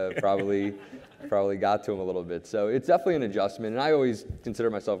think probably got to them a little bit. So it's definitely an adjustment. And I always consider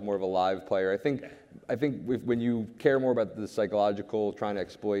myself more of a live player. I think when you care more about the psychological, trying to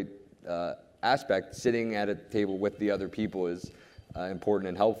exploit aspect, sitting at a table with the other people is important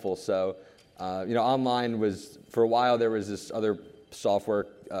and helpful. So online was, for a while there was this other software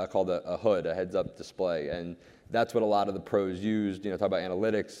called a HUD, a heads-up display, and that's what a lot of the pros used. Talk about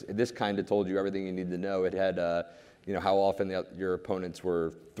analytics. This kind of told you everything you need to know. It had, how often your opponents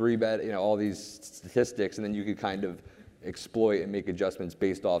were 3-bet, all these statistics, and then you could kind of exploit and make adjustments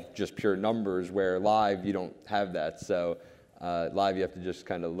based off just pure numbers. Where live, you don't have that. So live, you have to just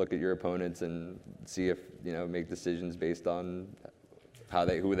kind of look at your opponents and see if make decisions based on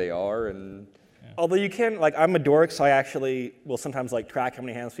who they are. And although you can, like, I'm a dork, so I actually will sometimes like track how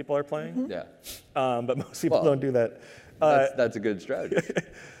many hands people are playing. Yeah. But most people don't do that. That's a good strategy.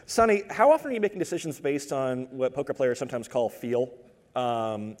 Sunny, how often are you making decisions based on what poker players sometimes call feel?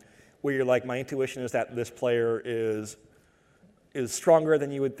 Where you're like, my intuition is that this player is stronger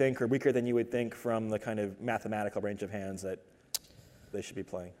than you would think or weaker than you would think from the kind of mathematical range of hands that they should be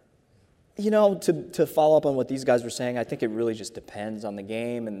playing? To follow up on what these guys were saying, I think it really just depends on the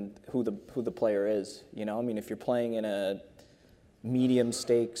game and who the player is. If you're playing in a medium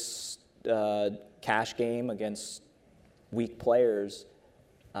stakes cash game against weak players,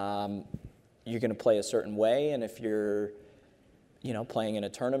 you're going to play a certain way. And if you're, playing in a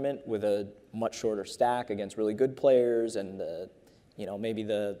tournament with a much shorter stack against really good players, and maybe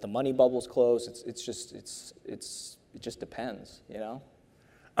the money bubble's close, it just depends.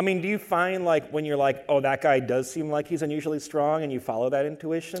 I mean, do you find like when you're like, oh, that guy does seem like he's unusually strong, and you follow that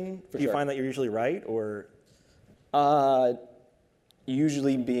intuition? Do you find that you're usually right, or?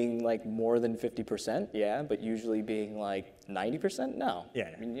 Usually being like more than 50%, yeah, but usually being like 90%, no. Yeah.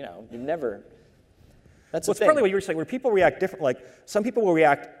 I mean, you never. That's well, it's partly what you were saying, where people react different. Like some people will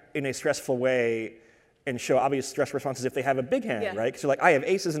react in a stressful way and show obvious stress responses if they have a big hand, right? Because you're like, I have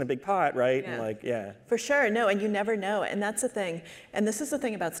aces in a big pot, right? Yeah. And like, For sure, no, and you never know, and that's the thing. And this is the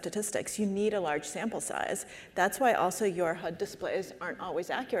thing about statistics. You need a large sample size. That's why also your HUD displays aren't always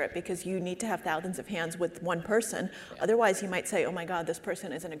accurate, because you need to have thousands of hands with one person. Yeah. Otherwise, you might say, oh my God, this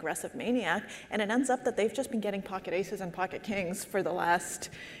person is an aggressive maniac, and it ends up that they've just been getting pocket aces and pocket kings for the last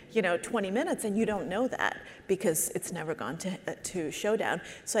 20 minutes, and you don't know that because it's never gone to showdown.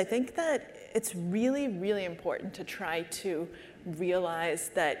 So I think that it's really, really important to try to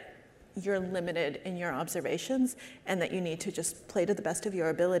realize that you're limited in your observations and that you need to just play to the best of your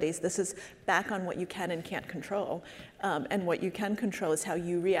abilities. This is back on what you can and can't control. And what you can control is how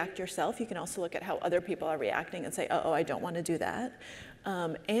you react yourself. You can also look at how other people are reacting and say, oh, I don't want to do that.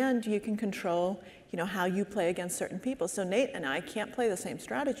 And you can control, how you play against certain people. So Nate and I can't play the same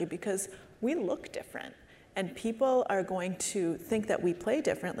strategy because we look different. And people are going to think that we play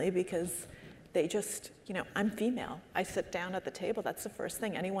differently because they just, I'm female. I sit down at the table. That's the first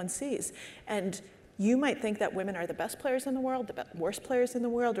thing anyone sees. And you might think that women are the best players in the world, the worst players in the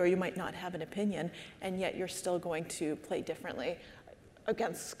world, or you might not have an opinion, and yet you're still going to play differently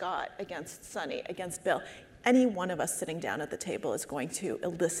against Scott, against Sunny, against Bill. Any one of us sitting down at the table is going to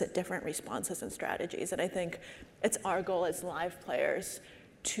elicit different responses and strategies. And I think it's our goal as live players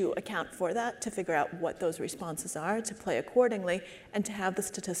to account for that, to figure out what those responses are, to play accordingly, and to have the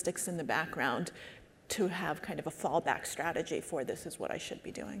statistics in the background to have kind of a fallback strategy for this is what I should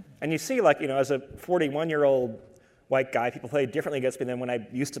be doing. And you see, as a 41-year-old white guy, people play differently against me than when I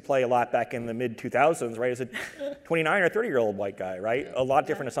used to play a lot back in the mid-2000s, right? As a 29 or 30-year-old white guy, right? A lot of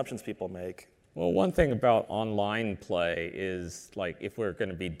different assumptions people make. Well, one thing about online play is, if we're going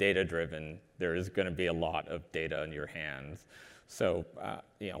to be data-driven, there is going to be a lot of data in your hands. So,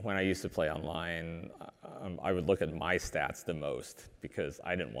 when I used to play online, I would look at my stats the most because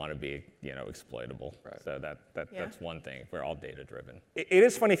I didn't want to be, exploitable. Right. So that's one thing. We're all data-driven. It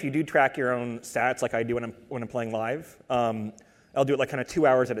is funny if you do track your own stats like I do when I'm playing live. I'll do it kind of 2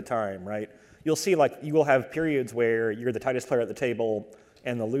 hours at a time, right? You'll see you will have periods where you're the tightest player at the table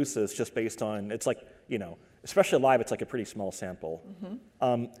and the loosest just based on, it's especially live, it's a pretty small sample.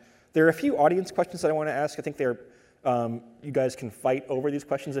 Mm-hmm. There are a few audience questions that I want to ask. I think you guys can fight over these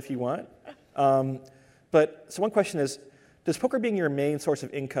questions if you want. So one question is, does poker being your main source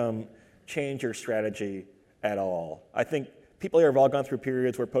of income change your strategy at all? I think people here have all gone through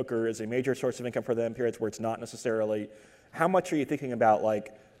periods where poker is a major source of income for them, periods where it's not necessarily. How much are you thinking about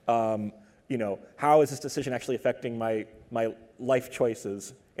how is this decision actually affecting my life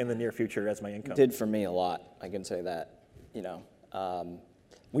choices in the near future as my income? It did for me a lot, I can say that.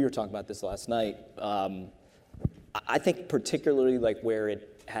 We were talking about this last night. I think particularly where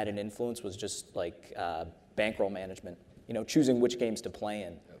it had an influence was just bankroll management, choosing which games to play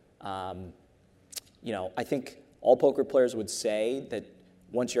in. I think all poker players would say that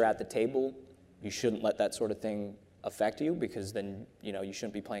once you're at the table, you shouldn't let that sort of thing affect you because then, you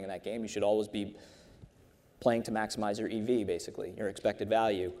shouldn't be playing in that game. You should always be playing to maximize your EV, basically, your expected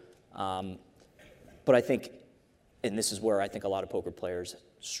value. But I think, and this is where I think a lot of poker players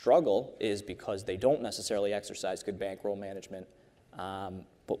struggle, is because they don't necessarily exercise good bankroll management.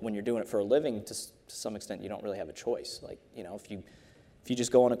 But when you're doing it for a living, to some extent, you don't really have a choice. If you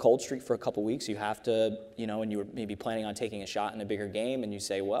just go on a cold streak for a couple weeks, you have to, and you were maybe planning on taking a shot in a bigger game, and you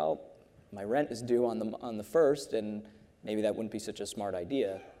say, well, my rent is due on the first, and maybe that wouldn't be such a smart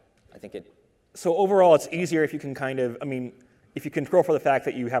idea. I think it. So overall, it's easier if you can if you control for the fact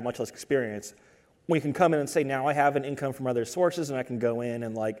that you have much less experience. When you can come in and say, now I have an income from other sources and I can go in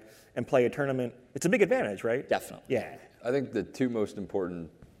and play a tournament, it's a big advantage, right? Definitely. Yeah. I think the two most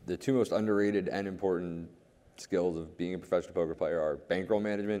underrated and important skills of being a professional poker player are bankroll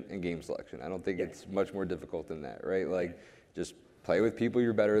management and game selection. I don't think it's much more difficult than that, right? Just play with people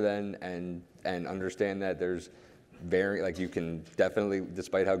you're better than and understand that there's you can definitely,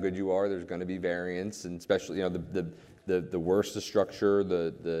 despite how good you are, there's going to be variance, and especially, the worse the structure,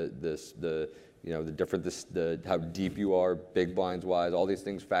 the how deep you are, big blinds wise, all these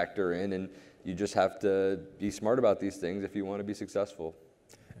things factor in, and you just have to be smart about these things if you want to be successful.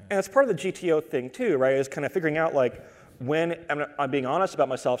 And it's part of the GTO thing too, right? Is kind of figuring out when I'm being honest about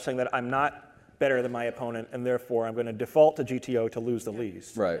myself, saying that I'm not better than my opponent, and therefore I'm going to default to GTO to lose the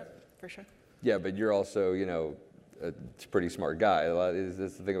least. Right. Yeah, for sure. Yeah, but you're also, a pretty smart guy. That's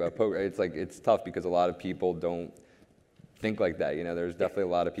the thing about poker. It's tough because a lot of people don't think like that. There's definitely a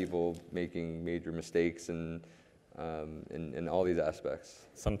lot of people making major mistakes in all these aspects.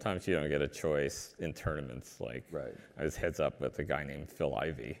 Sometimes you don't get a choice in tournaments. Right. I was heads up with a guy named Phil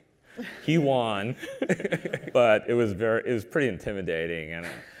Ivey. He won, but it was pretty intimidating. And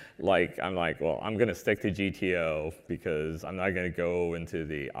I'm well, I'm going to stick to GTO because I'm not going to go into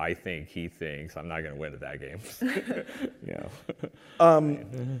the I think, he thinks. I'm not going to win at that game.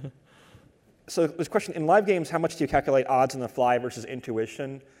 So this question, in live games, how much do you calculate odds on the fly versus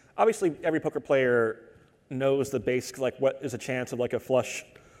intuition? Obviously, every poker player knows the basics, what is a chance of a flush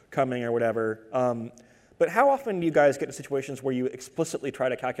coming or whatever. But how often do you guys get in situations where you explicitly try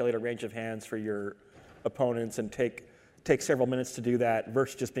to calculate a range of hands for your opponents and take several minutes to do that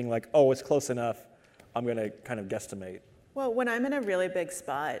versus just being oh, it's close enough, I'm going to kind of guesstimate? Well, when I'm in a really big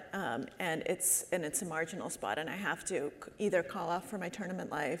spot and it's a marginal spot and I have to either call off for my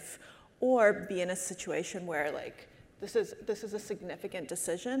tournament life or be in a situation where like this is a significant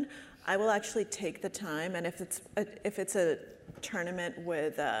decision, I will actually take the time, and if it's a tournament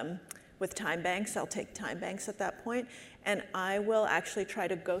with time banks, I'll take time banks at that point, and I will actually try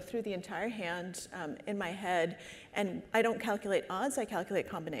to go through the entire hand in my head, and I don't calculate odds, I calculate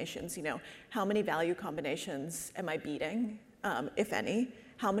combinations. You know, how many value combinations am I beating, if any?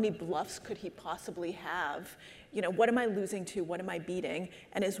 How many bluffs could he possibly have? You know, what am I losing to? What am I beating?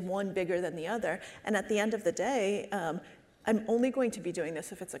 And is one bigger than the other? And at the end of the day, I'm only going to be doing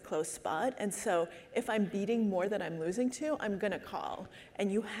this if it's a close spot. And so if I'm beating more than I'm losing to, I'm going to call.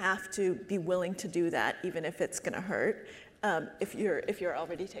 And you have to be willing to do that, even if it's going to hurt, if you're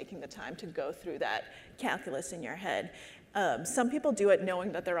already taking the time to go through that calculus in your head. Some people do it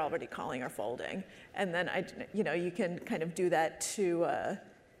knowing that they're already calling or folding. And then, you can kind of do that to,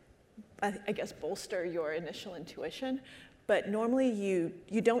 I guess, bolster your initial intuition. But normally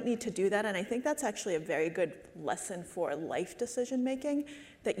you don't need to do that, and I think that's actually a very good lesson for life decision making,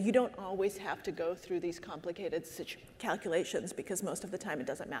 that you don't always have to go through these complicated calculations, because most of the time it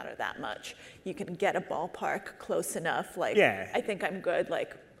doesn't matter that much. You can get a ballpark close enough, like, I think I'm good,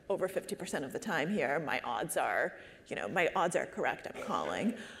 like over 50% of the time here, my odds are correct, I'm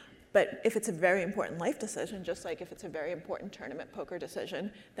calling. But if it's a very important life decision, just like if it's a very important tournament poker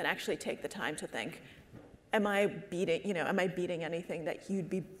decision, then actually take the time to think, am I beating anything that you'd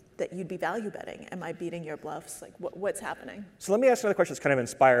be value betting? Am I beating your bluffs? Like, what's happening? So let me ask another question that's kind of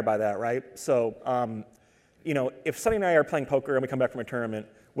inspired by that, right? So, if Sunny and I are playing poker and we come back from a tournament,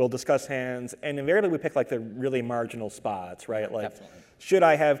 we'll discuss hands, and invariably we pick like the really marginal spots, right? Like, Definitely. Should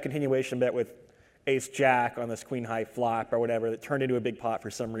I have continuation bet with ace jack on this queen high flop or whatever that turned into a big pot for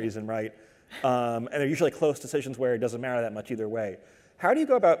some reason, right? And they're usually close decisions where it doesn't matter that much either way. How do you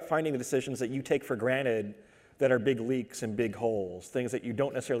go about finding the decisions that you take for granted that are big leaks and big holes, things that you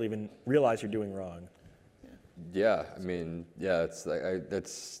don't necessarily even realize you're doing wrong? Yeah, I mean, yeah, it's like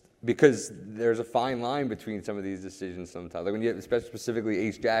that's because there's a fine line between some of these decisions sometimes. Like when you have specifically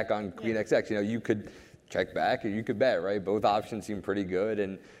ace jack on queen XX, you could check back or you could bet, right? Both options seem pretty good,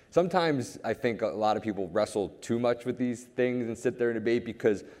 and sometimes I think a lot of people wrestle too much with these things and sit there and debate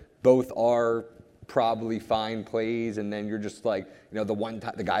because both are probably fine plays, and then you're just like,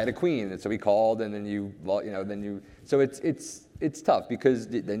 the guy had a queen, and so he called, and then so it's tough because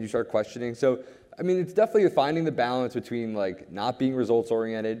then you start questioning. So I mean, it's definitely finding the balance between like not being results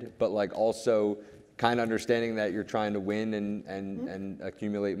oriented, but like also kind of understanding that you're trying to win and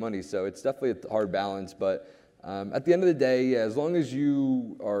accumulate money. So it's definitely a hard balance, but at the end of the day, as long as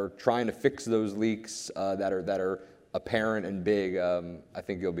you are trying to fix those leaks that are apparent and big, I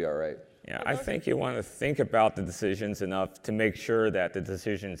think you'll be all right. Yeah, I think you want to think about the decisions enough to make sure that the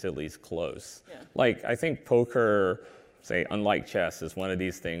decision's at least close. Yeah. Like, I think poker, say, unlike chess, is one of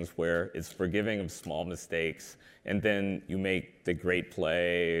these things where it's forgiving of small mistakes, and then you make the great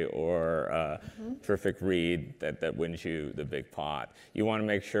play or terrific read that wins you the big pot. You want to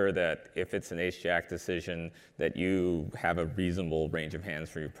make sure that if it's an ace-jack decision, that you have a reasonable range of hands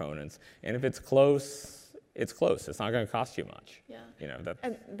for your opponents. And if it's close, it's close. It's not going to cost you much. Yeah.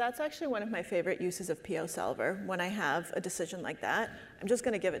 And that's actually one of my favorite uses of PO Solver. When I have a decision like that, I'm just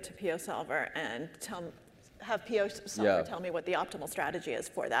going to give it to PO Solver and have PO Solver tell me what the optimal strategy is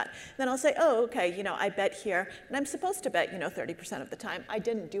for that. Then I'll say, oh, okay, I bet here, and I'm supposed to bet, 30% of the time. I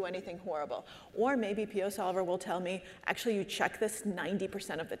didn't do anything horrible. Or maybe PO Solver will tell me, actually, you check this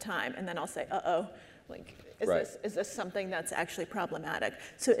 90% of the time, and then I'll say, uh-oh, like, is this something that's actually problematic?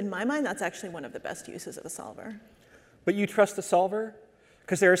 So in my mind, that's actually one of the best uses of a solver. But you trust the solver?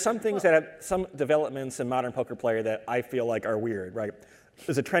 Because there are some things that have some developments in modern poker play that I feel like are weird, right?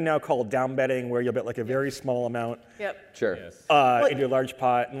 There's a trend now called down betting where you'll bet like a very small amount Sure. into a large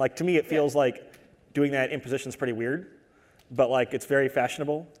pot. And like to me, it feels like doing that in position is pretty weird, but like it's very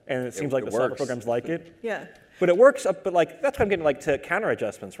fashionable, and it seems like the solver programs like it. Yeah. But it works, but like that's what I'm getting like to counter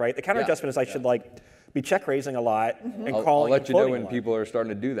adjustments, right? The counter adjustment is I should like be check raising a lot and calling. I'll let you know when a lot. People are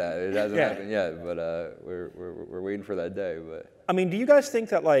starting to do that. It hasn't happened yet, but we're waiting for that day. But I mean, do you guys think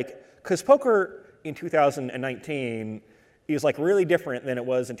that like, because poker in 2019 is like really different than it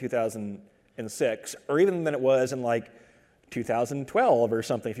was in 2006, or even than it was in like 2012 or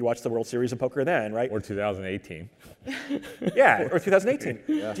something, if you watch the World Series of Poker then, right? Or 2018. Yeah, or 2018.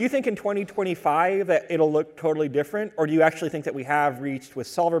 Yeah. Do you think in 2025 that it'll look totally different, or do you actually think that we have reached with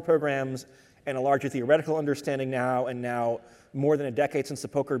solver programs and a larger theoretical understanding now, and now more than a decade since the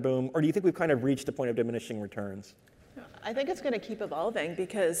poker boom, or do you think we've kind of reached the point of diminishing returns? I think it's going to keep evolving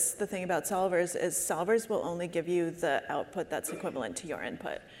because the thing about solvers is solvers will only give you the output that's equivalent to your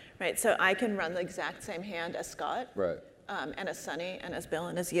input, right? So I can run the exact same hand as Scott. Right. And as Sunny, and as Bill,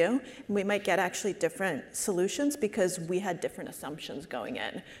 and as you. And we might get actually different solutions because we had different assumptions going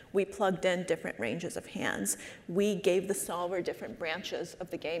in. We plugged in different ranges of hands. We gave the solver different branches of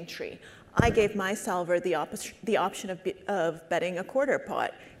the game tree. I gave my solver the option of betting a quarter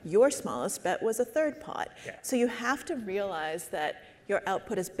pot. Your smallest bet was a third pot. Yeah. So you have to realize that your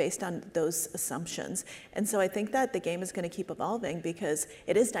output is based on those assumptions. And so I think that the game is going to keep evolving because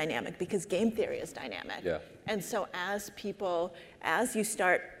it is dynamic, because game theory is dynamic. Yeah. And so as you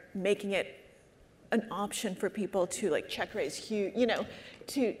start making it an option for people to like check raise huge,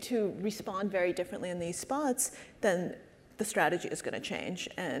 to respond very differently in these spots, then the strategy is going to change.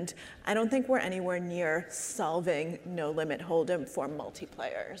 And I don't think we're anywhere near solving no limit hold'em for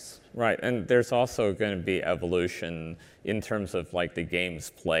multiplayers. Right, and there's also going to be evolution in terms of like the games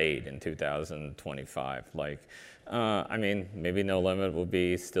played in 2025. Like, I mean, maybe no limit will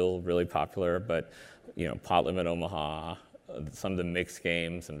be still really popular, but Pot Limit Omaha, some of the mixed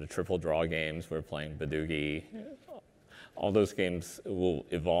games, some of the triple draw games, we're playing Badoogie. All those games will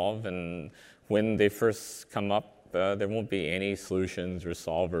evolve, and when they first come up, there won't be any solutions or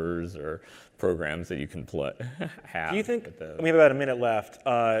solvers or programs that you can have. Do you think, we have about a minute left,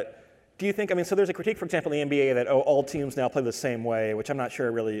 do you think, so there's a critique, for example, in the NBA that, all teams now play the same way, which I'm not sure I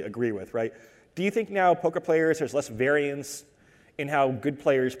really agree with, right? Do you think now poker players, there's less variance in how good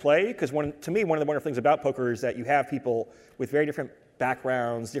players play? Because to me, one of the wonderful things about poker is that you have people with very different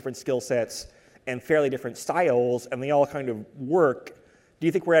backgrounds, different skill sets, and fairly different styles, and they all kind of work. Do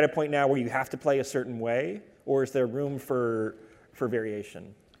you think we're at a point now where you have to play a certain way? Or is there room for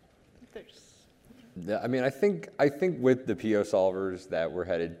variation? Yeah, I think with the PO solvers that we're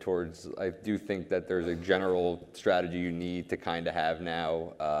headed towards, I do think that there's a general strategy you need to kind of have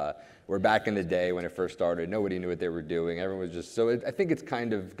now. Where back in the day when it first started, nobody knew what they were doing. Everyone was just I think it's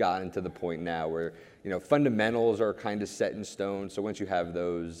kind of gotten to the point now where fundamentals are kind of set in stone. So once you have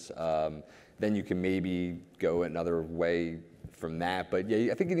those, then you can maybe go another way from that. But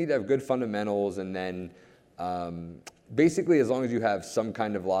yeah, I think you need to have good fundamentals, and then basically, as long as you have some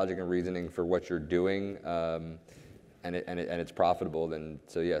kind of logic and reasoning for what you're doing, and it's profitable, then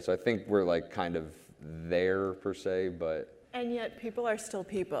so I think we're like kind of there per se, but. And yet people are still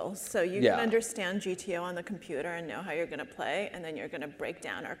people. So you can understand GTO on the computer and know how you're going to play, and then you're going to break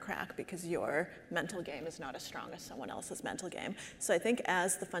down or crack because your mental game is not as strong as someone else's mental game. So I think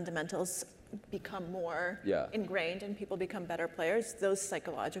as the fundamentals become more ingrained and people become better players, those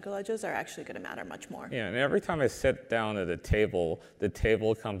psychological edges are actually going to matter much more. Yeah, and every time I sit down at a table, the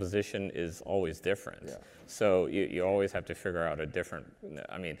table composition is always different. Yeah. So you always have to figure out a different,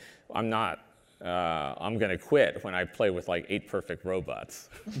 I'm going to quit when I play with like 8 perfect robots,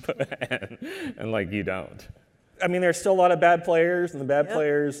 and like you don't. There's still a lot of bad players, and the bad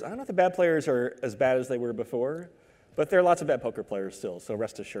players, I don't know if the bad players are as bad as they were before, but there are lots of bad poker players still, so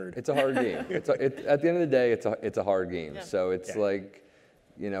rest assured. It's a hard game. At the end of the day, it's a hard game. Yeah. So it's like,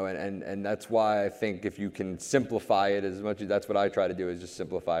 and that's why I think if you can simplify it as much, that's what I try to do, is just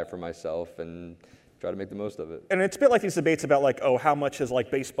simplify it for myself and try to make the most of it. And it's a bit like these debates about like, how much has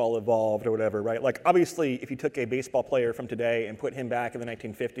like baseball evolved or whatever, right? Like obviously, if you took a baseball player from today and put him back in the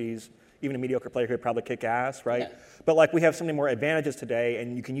 1950s, even a mediocre player could probably kick ass, right? Yeah. But like we have so many more advantages today,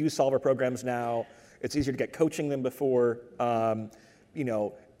 and you can use solver programs now. It's easier to get coaching than before, to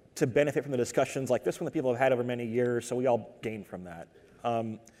benefit from the discussions like this one that people have had over many years, so we all gain from that.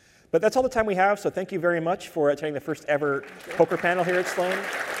 But that's all the time we have, so thank you very much for attending the first ever poker panel here at Sloan,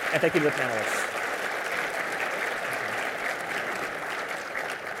 and thank you to the panelists.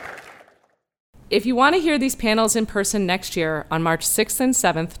 If you want to hear these panels in person next year on March 6th and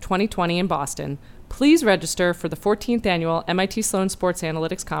 7th, 2020 in Boston, please register for the 14th Annual MIT Sloan Sports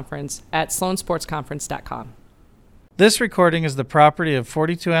Analytics Conference at sloansportsconference.com. This recording is the property of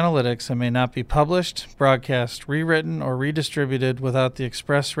 42 Analytics and may not be published, broadcast, rewritten, or redistributed without the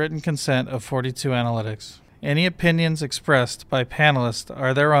express written consent of 42 Analytics. Any opinions expressed by panelists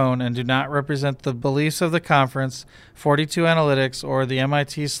are their own and do not represent the beliefs of the conference, 42 Analytics, or the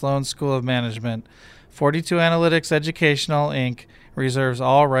MIT Sloan School of Management. 42 Analytics Educational, Inc. reserves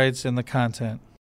all rights in the content.